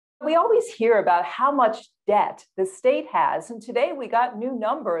we always hear about how much debt the state has, and today we got new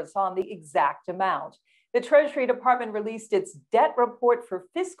numbers on the exact amount. The Treasury Department released its debt report for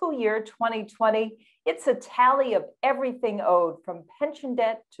fiscal year 2020. It's a tally of everything owed, from pension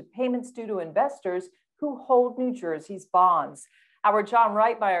debt to payments due to investors who hold New Jersey's bonds. Our John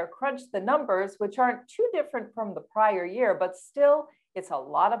Reitmeyer crunched the numbers, which aren't too different from the prior year, but still, it's a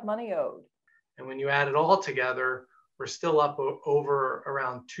lot of money owed. And when you add it all together, we're still up over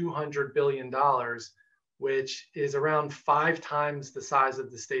around $200 billion, which is around 5 times the size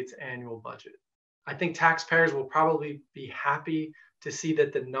of the state's annual budget. I think taxpayers will probably be happy to see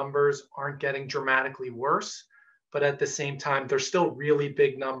that the numbers aren't getting dramatically worse, but at the same time, they're still really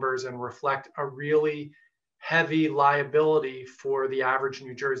big numbers and reflect a really heavy liability for the average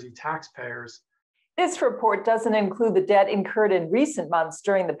New Jersey taxpayers. This report doesn't include the debt incurred in recent months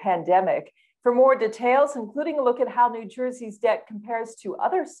during the pandemic. For more details, including a look at how New Jersey's debt compares to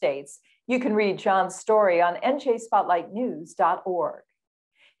other states, you can read John's story on njspotlightnews.org.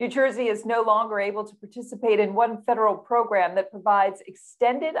 New Jersey is no longer able to participate in one federal program that provides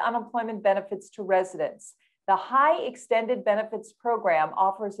extended unemployment benefits to residents. The High Extended Benefits Program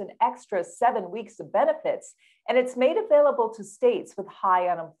offers an extra 7 weeks of benefits, and it's made available to states with high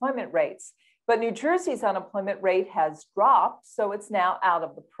unemployment rates. But New Jersey's unemployment rate has dropped, so it's now out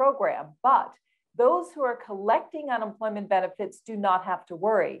of the program. But those who are collecting unemployment benefits do not have to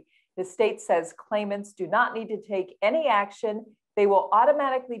worry. The state says claimants do not need to take any action. They will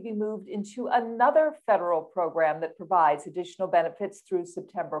automatically be moved into another federal program that provides additional benefits through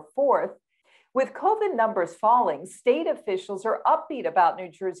September 4th. With COVID numbers falling, state officials are upbeat about New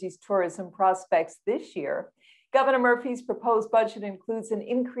Jersey's tourism prospects this year. Governor Murphy's proposed budget includes an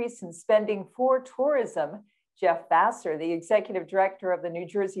increase in spending for tourism. Jeff Vasser, the executive director of the New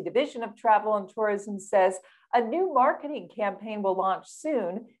Jersey Division of Travel and Tourism, says a new marketing campaign will launch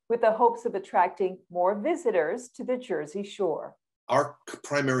soon with the hopes of attracting more visitors to the Jersey Shore. Our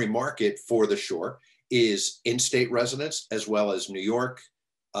primary market for the shore is in-state residents, as well as New York,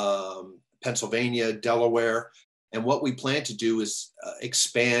 Pennsylvania, Delaware. And what we plan to do is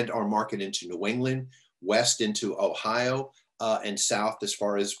expand our market into New England, west into Ohio, and south as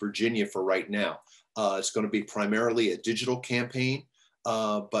far as Virginia for right now. It's going to be primarily a digital campaign,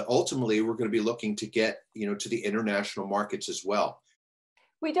 but ultimately we're going to be looking to get, to the international markets as well.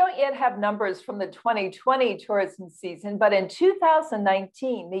 We don't yet have numbers from the 2020 tourism season, but in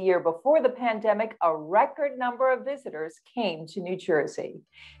 2019, the year before the pandemic, a record number of visitors came to New Jersey.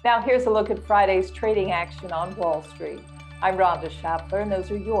 Now here's a look at Friday's trading action on Wall Street. I'm Rhonda Schaffler, and those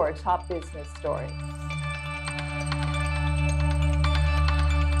are your top business stories.